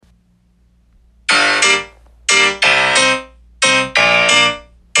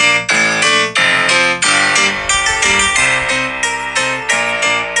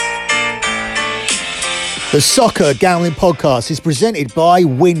The Soccer Gambling Podcast is presented by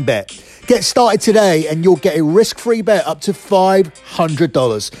WinBet. Get started today and you'll get a risk-free bet up to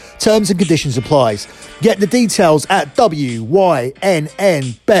 $500. Terms and conditions applies. Get the details at wynnbet.com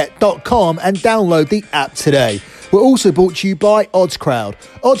and download the app today. We're also brought to you by OddsCrowd.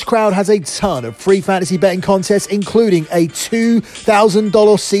 OddsCrowd has a ton of free fantasy betting contests, including a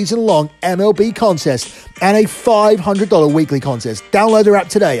 $2,000 season-long MLB contest and a $500 weekly contest. Download their app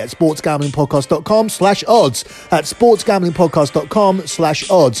today at sportsgamblingpodcast.com/odds. At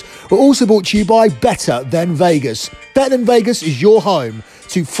sportsgamblingpodcast.com/odds. We're also brought to you by Better Than Vegas. Better Than Vegas is your home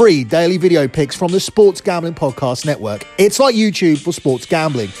to free daily video picks from the Sports Gambling Podcast Network. It's like YouTube for sports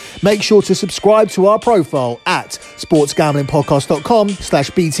gambling. Make sure to subscribe to our profile at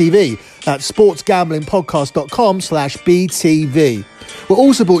sportsgamblingpodcast.com/BTV. That's sportsgamblingpodcast.com/BTV. We're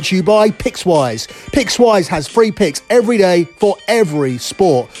also brought to you by Pickswise. Pickswise has free picks every day for every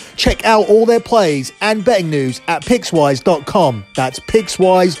sport. Check out all their plays and betting news at pickswise.com. That's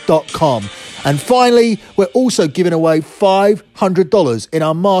pickswise.com. And finally, we're also giving away $500 in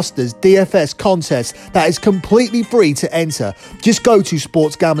our Masters DFS contest that is completely free to enter. Just go to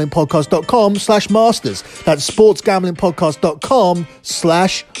sportsgamblingpodcast.com/masters. That's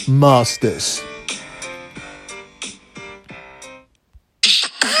sportsgamblingpodcast.com/masters.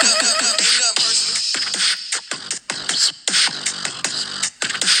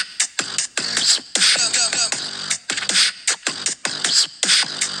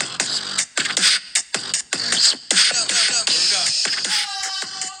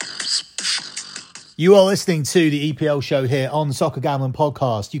 You are listening to the EPL show here on the Soccer Gambling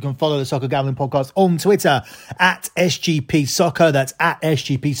Podcast. You can follow the Soccer Gambling Podcast on Twitter at SGP Soccer. That's at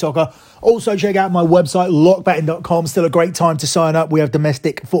SGP Soccer. Also, check out my website, lockbetting.com. Still a great time to sign up. We have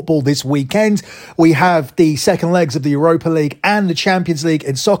domestic football this weekend. We have the second legs of the Europa League and the Champions League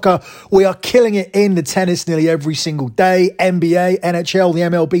in soccer. We are killing it in the tennis nearly every single day. NBA, NHL, the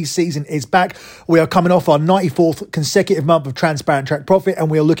MLB season is back. We are coming off our 94th consecutive month of Transparent Track Profit, and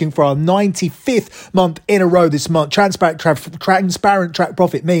we are looking for our 95th month in a row this month. Transparent Track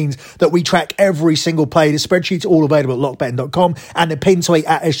Profit means that we track every single play. The spreadsheets are all available at lockbetting.com, and the pin tweet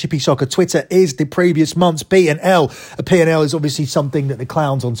at SGP Soccer Twitter is the previous month's P&L. A P&L is obviously something that the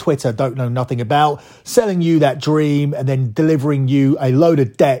clowns on Twitter don't know nothing about, selling you that dream and then delivering you a load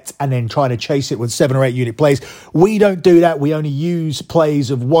of debt and then trying to chase it with 7 or 8 unit plays. We don't do that. We only use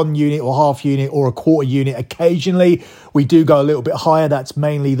plays of 1 unit or half unit or a quarter unit occasionally. We do go a little bit higher. That's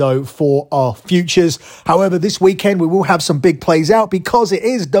mainly, though, for our futures. However, this weekend we will have some big plays out because it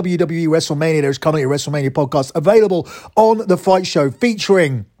is WWE WrestleMania. There's currently a WrestleMania podcast available on The Fight Show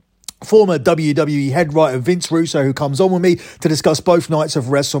featuring former WWE head writer Vince Russo, who comes on with me to discuss both nights of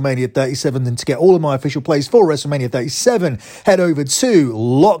WrestleMania 37. And to get all of my official plays for WrestleMania 37, head over to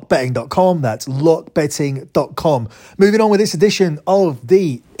lockbetting.com. That's lockbetting.com. Moving on with this edition of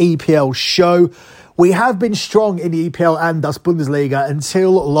the EPL show. We have been strong in the EPL and thus Bundesliga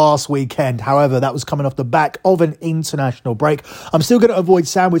until last weekend. However, that was coming off the back of an international break. I'm still going to avoid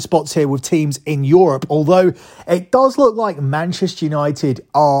sandwich spots here with teams in Europe, although it does look like Manchester United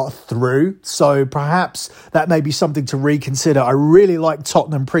are through. So perhaps that may be something to reconsider. I really liked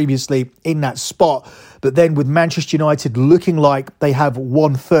Tottenham previously in that spot. But then with Manchester United looking like they have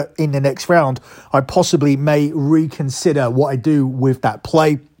 1 foot in the next round, I possibly may reconsider what I do with that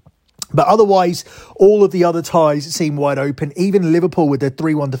play. But otherwise, all of the other ties seem wide open. Even Liverpool with their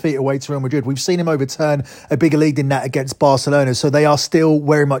 3-1 defeat away to Real Madrid. We've seen them overturn a bigger lead than that against Barcelona. So they are still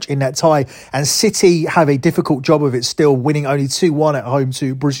very much in that tie. And City have a difficult job of it still, winning only 2-1 at home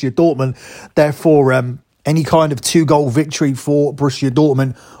to Borussia Dortmund. Therefore, any kind of 2-goal victory for Borussia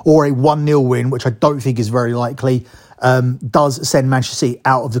Dortmund or a 1-0 win, which I don't think is very likely, does send Manchester City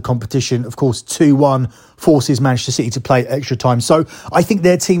out of the competition. Of course, 2-1 forces Manchester City to play extra time. So I think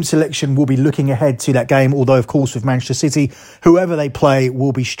their team selection will be looking ahead to that game. Although, of course, with Manchester City, whoever they play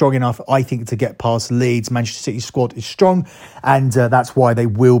will be strong enough, I think, to get past Leeds. Manchester City's squad is strong, and that's why they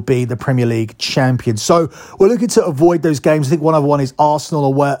will be the Premier League champions. So we're looking to avoid those games. I think one other one is Arsenal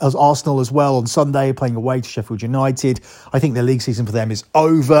as well on Sunday, playing away to Sheffield United. I think the league season for them is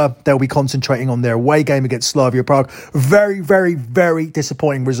over. They'll be concentrating on their away game against Slavia Prague. Very, very, very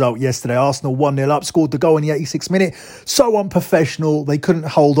disappointing result yesterday. Arsenal 1-0 up, scored the goal in the 86th minute. So unprofessional. They couldn't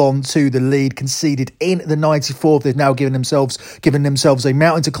hold on to the lead, conceded in the 94th. They've now given themselves a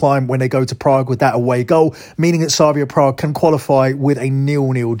mountain to climb when they go to Prague with that away goal, meaning that Slavia Prague can qualify with a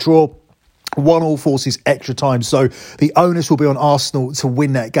 0-0 draw. 1-1 forces extra time, so the onus will be on Arsenal to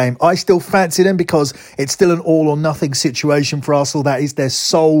win that game. I still fancy them because it's still an all or nothing situation for Arsenal. That is their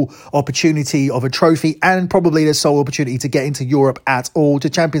sole opportunity of a trophy and probably their sole opportunity to get into Europe at all. The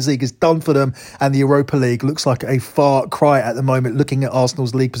Champions League is done for them, and the Europa League looks like a far cry at the moment, looking at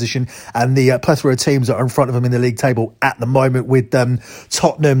Arsenal's league position and the plethora of teams that are in front of them in the league table at the moment, with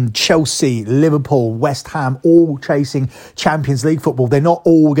Tottenham, Chelsea, Liverpool, West Ham all chasing Champions League football. They're not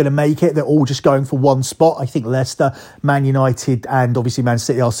all going to make it. They're all just going for one spot. I think Leicester, Man United and obviously Man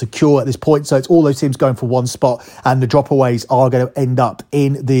City are secure at this point. So it's all those teams going for one spot, and the dropaways are going to end up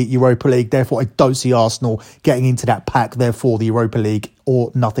in the Europa League. Therefore, I don't see Arsenal getting into that pack. Therefore, the Europa League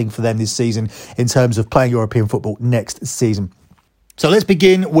or nothing for them this season in terms of playing European football next season. So let's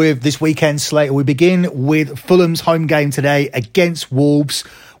begin with this weekend slate. We begin with Fulham's home game today against Wolves,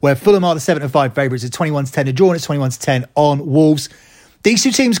 where Fulham are the 7-5 favourites. It's 21-10 to draw, and it's 21-10 on Wolves. These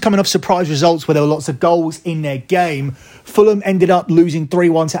two teams coming off surprise results where there were lots of goals in their game. Fulham ended up losing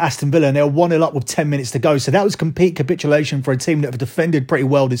 3-1 to Aston Villa, and they were 1-0 up with 10 minutes to go. So that was complete capitulation for a team that have defended pretty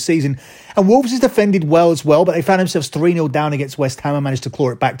well this season. And Wolves has defended well as well, but they found themselves 3-0 down against West Ham and managed to claw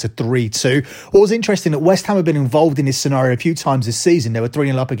it back to 3-2. What was interesting that West Ham have been involved in this scenario a few times this season. They were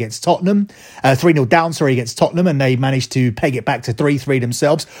 3-0 up against Tottenham, 3-0 down, against Tottenham, and they managed to peg it back to 3-3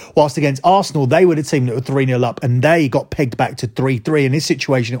 themselves. Whilst against Arsenal, they were the team that were 3-0 up and they got pegged back to 3-3. In this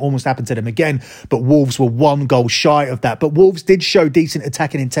situation, it almost happened to them again, but Wolves were 1 goal shy of that. But Wolves did show decent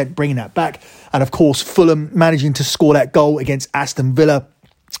attacking intent, bringing that back. And of course, Fulham managing to score that goal against Aston Villa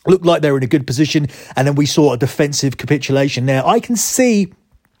looked like they were in a good position. And then we saw a defensive capitulation there. I can see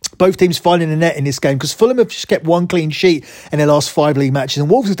both teams finding the net in this game because Fulham have just kept 1 clean sheet in their last 5 league matches, and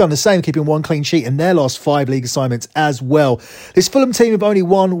Wolves have done the same, keeping 1 clean sheet in their last 5 league assignments as well. This Fulham team have only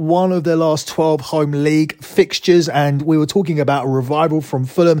won 1 of their last 12 home league fixtures, and we were talking about a revival from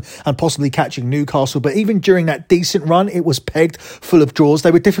Fulham and possibly catching Newcastle, but even during that decent run, it was pegged full of draws.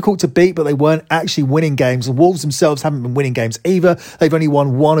 They were difficult to beat, but they weren't actually winning games. The Wolves themselves haven't been winning games either. They've only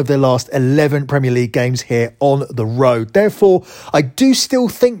won 1 of their last 11 Premier League games here on the road. Therefore, I do still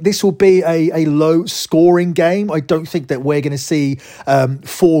think this will be a low scoring game. I don't think that we're going to see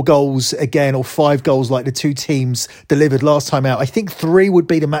 4 goals again or 5 goals like the two teams delivered last time out. I think 3 would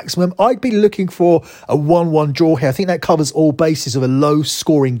be the maximum. I'd be looking for a 1-1 draw here. I think that covers all bases of a low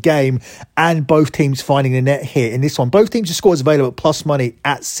scoring game and both teams finding the net here in this one. Both teams' scores available at plus money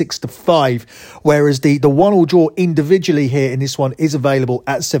at 6-5, whereas the 1-1 draw individually here in this one is available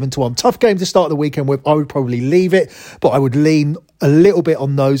at 7-1. Tough game to start the weekend with. I would probably leave it, but I would lean a little bit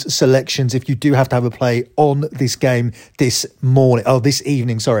on those selections if you do have to have a play on this game this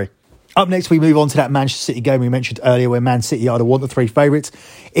evening. Up next, we move on to that Manchester City game we mentioned earlier, where Man City are the 1-3 favourites.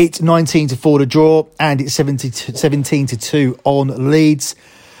 It's 19-4 to draw, and it's 17-2 on Leeds.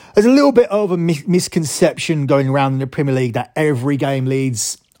 There's a little bit of a misconception going around in the Premier League that every game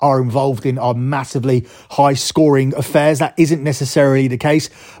Leeds are involved in are massively high scoring affairs. That isn't necessarily the case,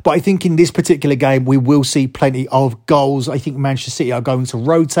 but I think in this particular game we will see plenty of goals. I think Manchester City are going to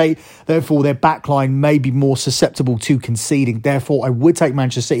rotate, therefore their backline may be more susceptible to conceding. Therefore I would take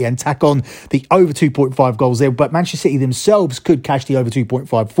Manchester City and tack on the over 2.5 goals there, but Manchester City themselves could cash the over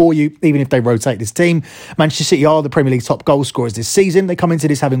 2.5 for you even if they rotate this team. Manchester City are the Premier League top goal scorers this season. They come into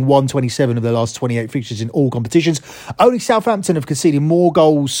this having won 27 of their last 28 fixtures in all competitions. Only Southampton have conceded more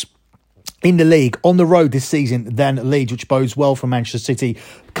goals in the league on the road this season than Leeds, which bodes well for Manchester City,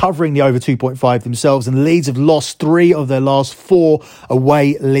 covering the over 2.5 themselves. And Leeds have lost 3 of their last 4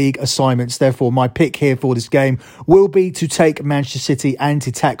 away league assignments. Therefore, my pick here for this game will be to take Manchester City and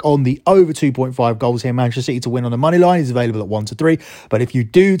to tack on the over 2.5 goals here. Manchester City to win on the money line is available at 1-3. But if you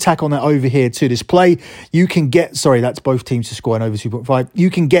do tack on that over here to this play, you can get, that's both teams to score an over 2.5.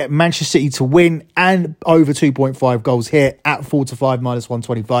 You can get Manchester City to win and over 2.5 goals here at 4-5 minus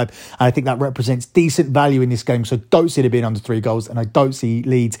 125. And I think that represents decent value in this game. So don't see it being under 3 goals, and I don't see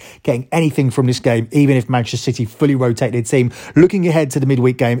Leeds getting anything from this game, even if Manchester City fully rotate their team, looking ahead to the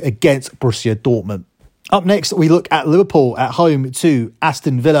midweek game against Borussia Dortmund. Up next, we look at Liverpool at home to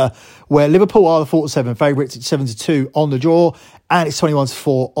Aston Villa, where Liverpool are the 4-7 favourites. It's 7-2 on the draw, and it's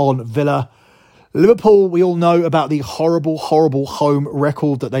 21-4 on Villa. Liverpool, we all know about the horrible home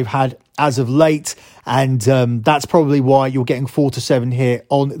record that they've had as of late, and that's probably why you're getting 4-7 here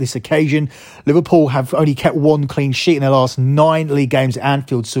on this occasion. Liverpool have only kept 1 clean sheet in their last 9 league games at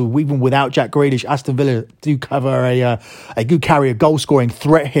Anfield, so even without Jack Grealish, Aston Villa do cover carry a goal scoring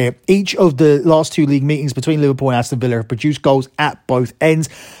threat here. Each of the last 2 league meetings between Liverpool and Aston Villa have produced goals at both ends.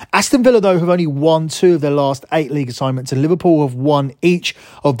 Aston Villa, though, have only won 2 of their last 8 league assignments, and Liverpool have won each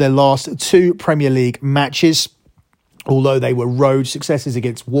of their last 2 Premier League matches. Although they were road successes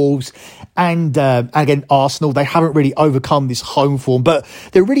against Wolves and again Arsenal, they haven't really overcome this home form. But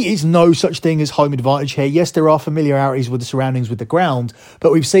there really is no such thing as home advantage here. Yes, there are familiarities with the surroundings with the ground,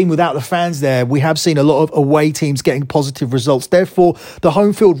 but we've seen without the fans there, we have seen a lot of away teams getting positive results. Therefore, the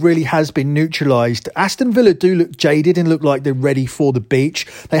home field really has been neutralised. Aston Villa do look jaded and look like they're ready for the beach.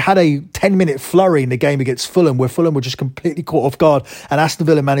 They had a 10-minute flurry in the game against Fulham, where Fulham were just completely caught off guard, and Aston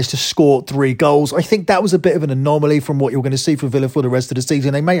Villa managed to score 3 goals. I think that was a bit of an anomaly from what you're going to see for Villa for the rest of the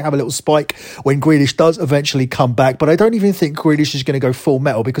season. They may have a little spike when Grealish does eventually come back, but I don't even think Grealish is going to go full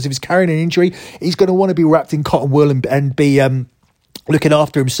metal, because if he's carrying an injury, he's going to want to be wrapped in cotton wool and be looking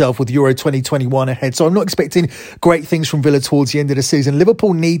after himself with Euro 2021 ahead. So I'm not expecting great things from Villa towards the end of the season.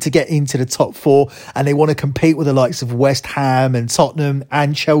 Liverpool need to get into the top 4, and they want to compete with the likes of West Ham and Tottenham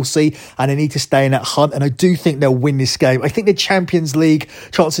and Chelsea, and they need to stay in that hunt, and I do think they'll win this game. I think the Champions League,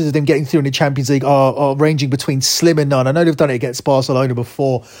 chances of them getting through in the Champions League are ranging between slim and none. I know they've done it against Barcelona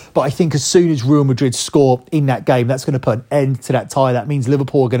before, but I think as soon as Real Madrid score in that game, that's going to put an end to that tie. That means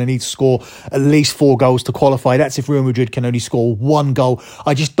Liverpool are going to need to score at least 4 goals to qualify. That's if Real Madrid can only score 1 goal.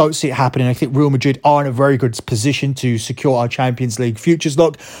 I just don't see it happening. I think Real Madrid are in a very good position to secure our Champions League futures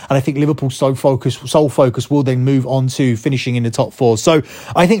lock, and I think Liverpool's sole focus will then move on to finishing in the top 4. So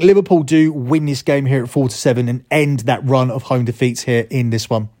I think Liverpool do win this game here at 4-7 and end that run of home defeats here in this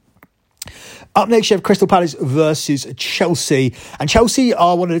one. Up next, you have Crystal Palace versus Chelsea. And Chelsea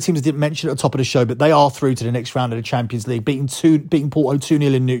are one of the teams I didn't mention at the top of the show, but they are through to the next round of the Champions League, beating Porto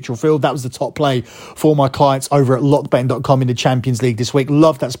 2-0 in neutral field. That was the top play for my clients over at lockbetting.com in the Champions League this week.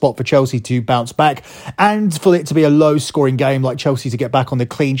 Love that spot for Chelsea to bounce back, and for it to be a low-scoring game, like Chelsea to get back on the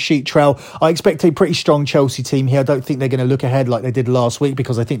clean sheet trail. I expect a pretty strong Chelsea team here. I don't think they're going to look ahead like they did last week,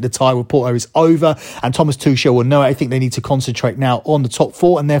 because I think the tie with Porto is over, and Thomas Tuchel will know it. I think they need to concentrate now on the top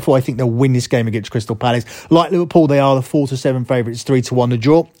 4, and therefore I think they'll win this game against Crystal Palace. Like Liverpool, they are the 4-7 favourites, 3-1 the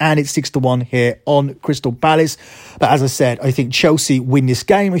draw, and it's 6-1 here on Crystal Palace. But as I said, I think Chelsea win this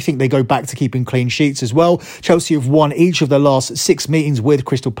game. I think they go back to keeping clean sheets as well. Chelsea have won each of their last 6 meetings with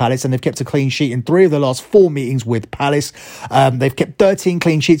Crystal Palace, and they've kept a clean sheet in 3 of their last 4 meetings with Palace. They've kept 13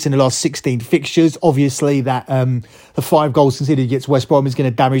 clean sheets in the last 16 fixtures. Obviously, that the 5 goals conceded against West Brom is going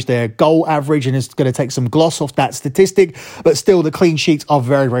to damage their goal average, and it's going to take some gloss off that statistic. But still, the clean sheets are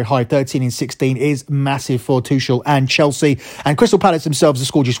very, very high. 13 in 16 is massive for Tuchel and Chelsea. And Crystal Palace themselves have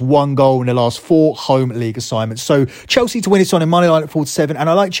scored just 1 goal in the last 4 home league assignments. So Chelsea to win this on a money line at 4-7, and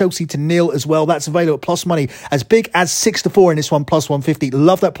I like Chelsea to nil as well. That's available at plus money as big as 6-4 in this one, plus 150.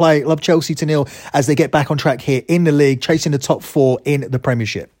 Love that play. Love Chelsea to nil as they get back on track here in the league, chasing the top 4 in the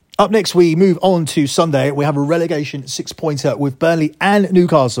Premiership. Up next, we move on to Sunday. We have a relegation 6-pointer with Burnley and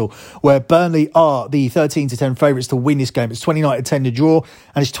Newcastle, where Burnley are the 13-10 favourites to win this game. It's 29-10 to draw,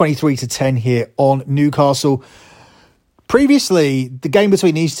 and it's 23-10 here on Newcastle. Previously, the game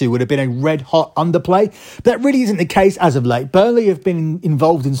between these two would have been a red-hot underplay, but that really isn't the case as of late. Burnley have been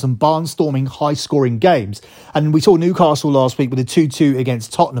involved in some barnstorming, high-scoring games, and we saw Newcastle last week with a 2-2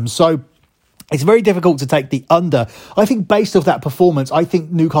 against Tottenham. So it's very difficult to take the under. I think based off that performance, I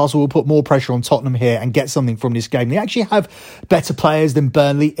think Newcastle will put more pressure on Tottenham here and get something from this game. They actually have better players than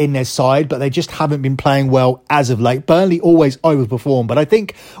Burnley in their side, but they just haven't been playing well as of late. Burnley always overperform, but I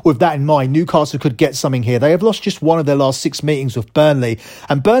think with that in mind, Newcastle could get something here. They have lost just 1 of their last 6 meetings with Burnley,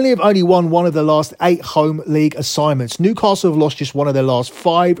 and Burnley have only won 1 of their last 8 home league assignments. Newcastle have lost just 1 of their last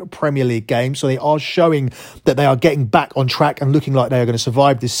 5 Premier League games, so they are showing that they are getting back on track and looking like they are going to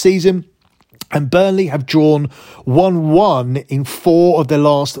survive this season. And Burnley have drawn 1-1 in 4 of their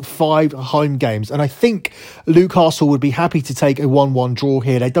last 5 home games. And I think Newcastle would be happy to take a 1-1 draw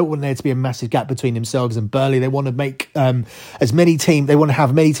here. They don't want there to be a massive gap between themselves and Burnley. They want to make they want to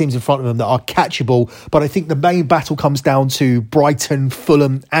have many teams in front of them that are catchable. But I think the main battle comes down to Brighton,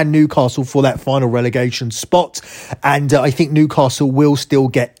 Fulham and Newcastle for that final relegation spot. And I think Newcastle will still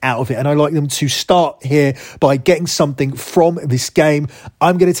get out of it. And I like them to start here by getting something from this game.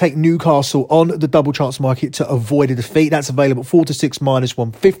 I'm going to take Newcastle on the double chance market to avoid a defeat. That's available 4-6 minus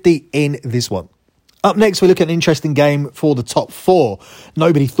 150 in this one. Up next, we look at an interesting game for the top 4.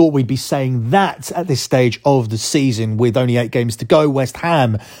 Nobody thought we'd be saying that at this stage of the season with only 8 games to go. West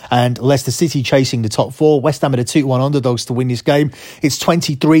Ham and Leicester City chasing the top 4. West Ham are the 2-1 underdogs to win this game. It's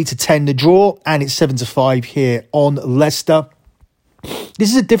 23-10 the draw, and it's 7-5 here on Leicester. This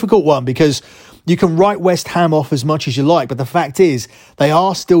is a difficult one because you can write West Ham off as much as you like, but the fact is they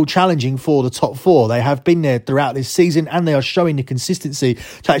are still challenging for the top 4. They have been there throughout this season, and they are showing the consistency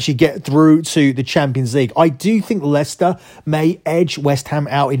to actually get through to the Champions League. I do think Leicester may edge West Ham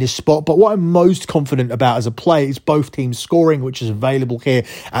out in this spot, but what I'm most confident about as a play is both teams scoring, which is available here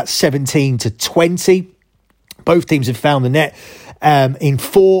at 17-20. But Both teams have found the net in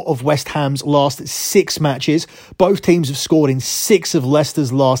 4 of West Ham's last 6 matches. Both teams have scored in 6 of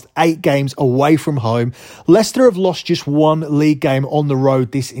Leicester's last 8 games away from home. Leicester have lost just 1 league game on the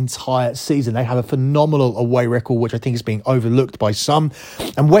road this entire season. They have a phenomenal away record, which I think is being overlooked by some.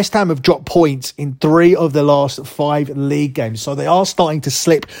 And West Ham have dropped points in 3 of the last 5 league games. So they are starting to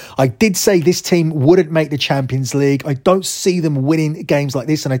slip. I did say this team wouldn't make the Champions League. I don't see them winning games like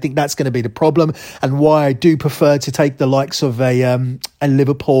this, and I think that's going to be the problem, and why I do prefer to take the likes of a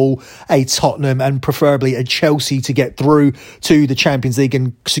Liverpool, a Tottenham, and preferably a Chelsea to get through to the Champions League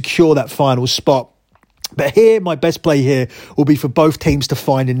and secure that final spot. But here, my best play here will be for both teams to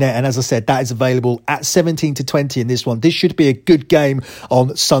find a net. And as I said, that is available at 17-20 in this one. This should be a good game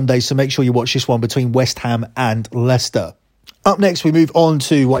on Sunday, so make sure you watch this one between West Ham and Leicester. Up next, we move on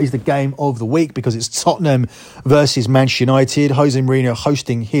to what is the game of the week, because it's Tottenham versus Manchester United. Jose Mourinho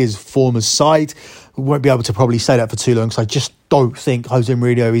hosting his former side. We won't be able to probably say that for too long, because I just don't think Jose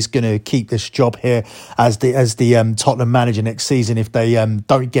Mourinho is going to keep this job here as the Tottenham manager next season if they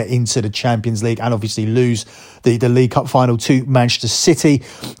don't get into the Champions League and obviously lose the League Cup final to Manchester City.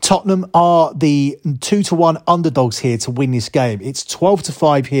 Tottenham are the 2-1 underdogs here to win this game. It's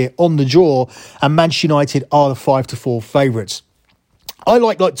 12-5 here on the draw, and Manchester United are the 5-4 favourites. I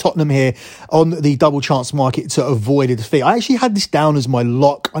like Tottenham here on the double chance market to avoid a defeat. I actually had this down as my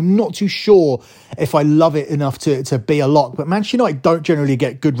lock. I'm not too sure if I love it enough to be a lock, but Manchester United don't generally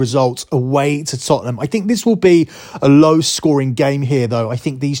get good results away to Tottenham. I think this will be a low-scoring game here, though. I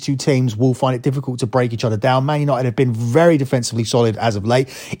think these two teams will find it difficult to break each other down. Man United have been very defensively solid as of late.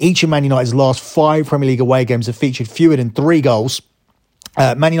 Each of Man United's last 5 Premier League away games have featured fewer than 3 goals.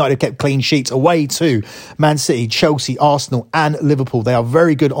 Man United have kept clean sheets away to Man City, Chelsea, Arsenal and Liverpool. They are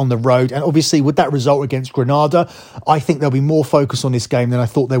very good on the road, and obviously with that result against Granada, I think there'll be more focus on this game than I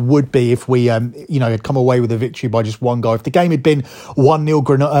thought there would be if we had come away with a victory by just 1 goal. If the game had been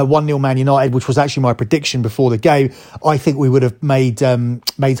 1-0 Man United, which was actually my prediction before the game, I think we would have made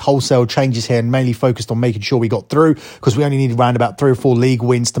wholesale changes here and mainly focused on making sure we got through, because we only needed around about 3 or 4 league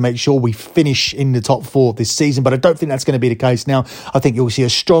wins to make sure we finish in the top 4 this season. But I don't think that's going to be the case now. I think you'll see a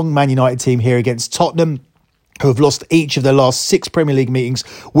strong Man United team here against Tottenham, who have lost each of their last 6 Premier League meetings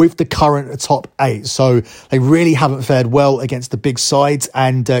with the current top 8. So they really haven't fared well against the big sides,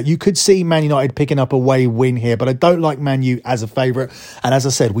 and you could see Man United picking up a away win here, but I don't like Man U as a favourite, and as I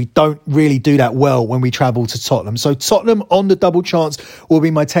said, we don't really do that well when we travel to Tottenham. So Tottenham on the double chance will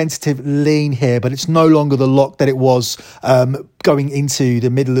be my tentative lean here, but it's no longer the lock that it was going into the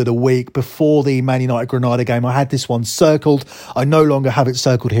middle of the week before the Man United Granada game. I had this one circled. I no longer have it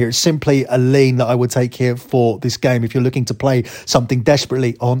circled here. It's simply a lean that I would take here for this game if you're looking to play something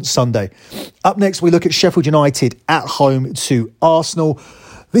desperately on Sunday. Up next, we look at Sheffield United at home to Arsenal.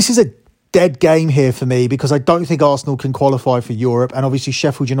 This is a dead game here for me because I don't think Arsenal can qualify for Europe, and obviously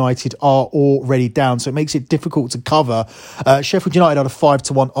Sheffield United are already down, so it makes it difficult to cover. Sheffield United are the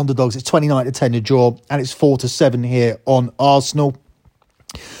 5-1 underdogs. It's 29-10 to draw, and it's 4-7 here on Arsenal.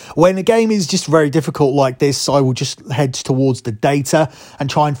 When a game is just very difficult like this, I will just head towards the data and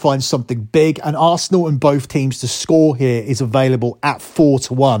try and find something big. And Arsenal and both teams to score here is available at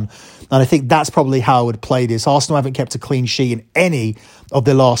 4-1. And I think that's probably how I would play this. Arsenal haven't kept a clean sheet in any of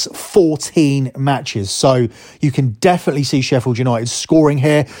their last 14 matches. So you can definitely see Sheffield United scoring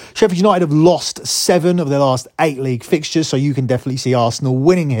here. Sheffield United have lost 7 of their last 8 league fixtures, so you can definitely see Arsenal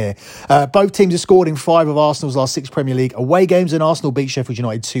winning here. Both teams have scored in 5 of Arsenal's last 6 Premier League away games, and Arsenal beat Sheffield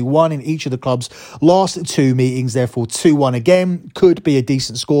United 2-1 in each of the club's last 2 meetings, therefore 2-1 again. Could be a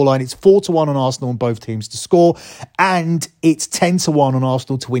decent scoreline. It's 4-1 on Arsenal on both teams to score, and it's 10-1 on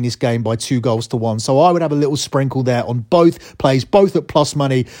Arsenal to win this game by 2-1. So I would have a little sprinkle there on both plays, both at plus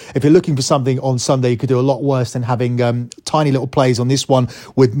money. If you're looking for something on Sunday, you could do a lot worse than having tiny little plays on this one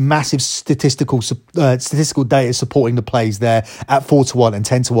with massive statistical data supporting the plays there at 4-1 and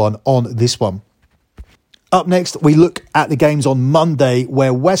 10-1 on this one. Up next, we look at the games on Monday,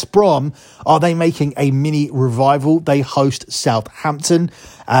 where West Brom, are they making a mini revival? They host Southampton,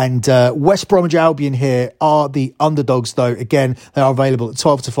 and West Bromwich Albion here are the underdogs, though. Again, they are available at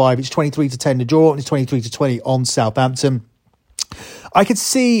 12-5. It's 23-10 to draw, and it's 23-20 on Southampton. I could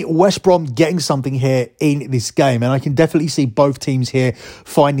see West Brom getting something here in this game, and I can definitely see both teams here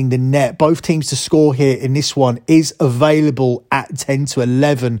finding the net. Both teams to score here in this one is available at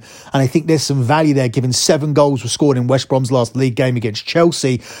 10-11, and I think there's some value there given 7 goals were scored in West Brom's last league game against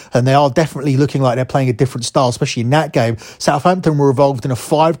Chelsea, and they are definitely looking like they're playing a different style, especially in that game. Southampton were involved in a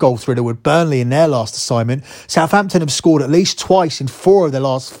 5-goal thriller with Burnley in their last assignment. Southampton have scored at least twice in 4 of their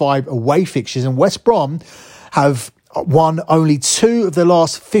last 5 away fixtures, and West Brom have won only 2 of the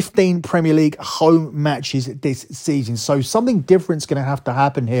last 15 Premier League home matches this season. So something different's going to have to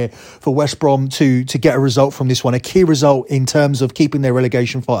happen here for West Brom to get a result from this one, a key result in terms of keeping their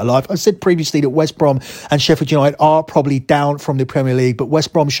relegation fight alive. I said previously that West Brom and Sheffield United are probably down from the Premier League, but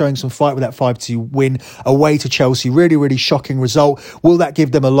West Brom showing some fight with that 5-2 win away to Chelsea. Really, really shocking result. Will that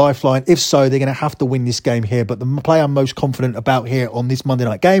give them a lifeline? If so, they're going to have to win this game here. But the play I'm most confident about here on this Monday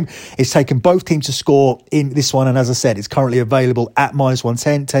night game is taking both teams to score in this one. And as I said, it's currently available at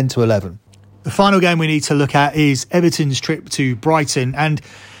 -110, 10-11. The final game we need to look at is Everton's trip to Brighton. And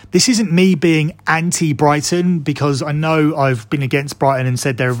this isn't me being anti-Brighton, because I know I've been against Brighton and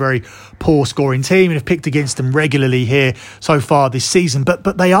said they're a very poor scoring team and have picked against them regularly here so far this season.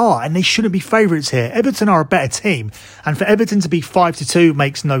 But they are, and they shouldn't be favourites here. Everton are a better team. And for Everton to be 5-2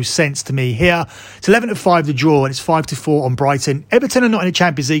 makes no sense to me here. It's 11-5 the draw, and it's 5-4 on Brighton. Everton are not in a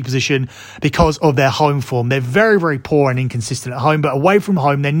Champions League position because of their home form. They're very, very poor and inconsistent at home, but away from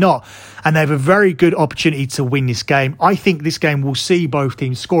home, they're not. And they have a very good opportunity to win this game. I think this game will see both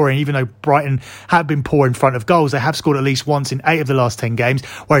teams scoring, even though Brighton have been poor in front of goals. They have scored at least once in 8 of the last 10 games,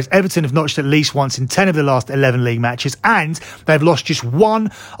 whereas Everton have notched at least once in 10 of the last 11 league matches, and they've lost just 1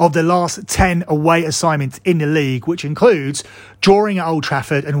 of the last 10 away assignments in the league, which includes drawing at Old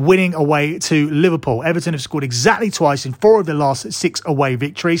Trafford and winning away to Liverpool. Everton have scored exactly twice in 4 of the last 6 away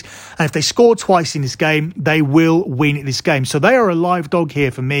victories, and if they score twice in this game, they will win this game. So they are a live dog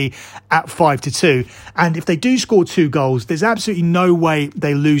here for me at 5-2, and if they do score 2 goals, there's absolutely no way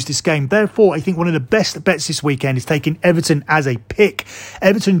they lose this game. Therefore, I think one of the best bets this weekend is taking Everton as a pick.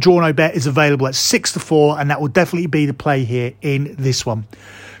 Everton draw no bet is available at 6-4, and that will definitely be the play here in this one.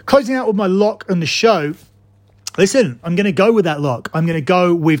 Closing out with my lock on the show. Listen, I'm going to go with that lock. I'm going to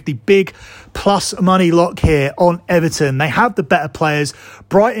go with the big plus money lock here on Everton. They have the better players.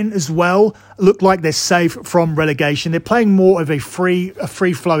 Brighton as well look like they're safe from relegation. They're playing more of a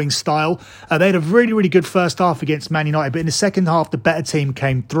free-flowing style. They had a really, really good first half against Man United, but in the second half, the better team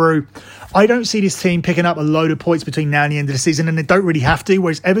came through. I don't see this team picking up a load of points between now and the end of the season, and they don't really have to,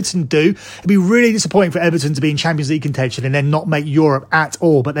 whereas Everton do. It'd be really disappointing for Everton to be in Champions League contention and then not make Europe at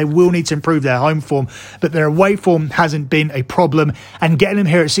all, but they will need to improve their home form. But their away form hasn't been a problem, and getting them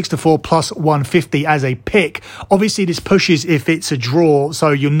here at 6-4 plus 150 as a pick. Obviously, this pushes if it's a draw,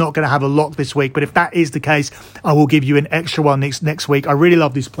 so you're not going to have a lock this week. But if that is the case, I will give you an extra one next week. I really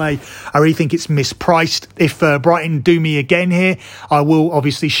love this play. I really think it's mispriced. If Brighton do me again here, I will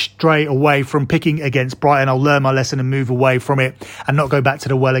obviously stray away from picking against Brighton. I'll learn my lesson and move away from it and not go back to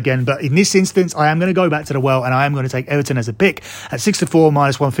the well again. But in this instance, I am going to go back to the well, and I am going to take Everton as a pick at 6-4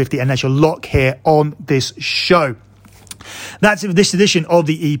 minus 150, and that's your lock here on this show. That's it for this edition of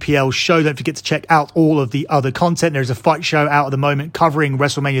the EPL show. Don't forget to check out all of the other content. There is a fight show out at the moment covering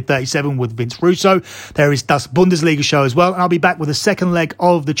WrestleMania 37 with Vince Russo. There is Das Bundesliga show as well. And I'll be back with the second leg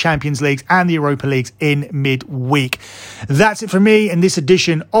of the Champions Leagues and the Europa Leagues in midweek. That's it for me in this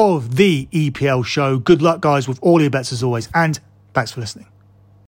edition of the EPL show. Good luck, guys, with all your bets as always. And thanks for listening.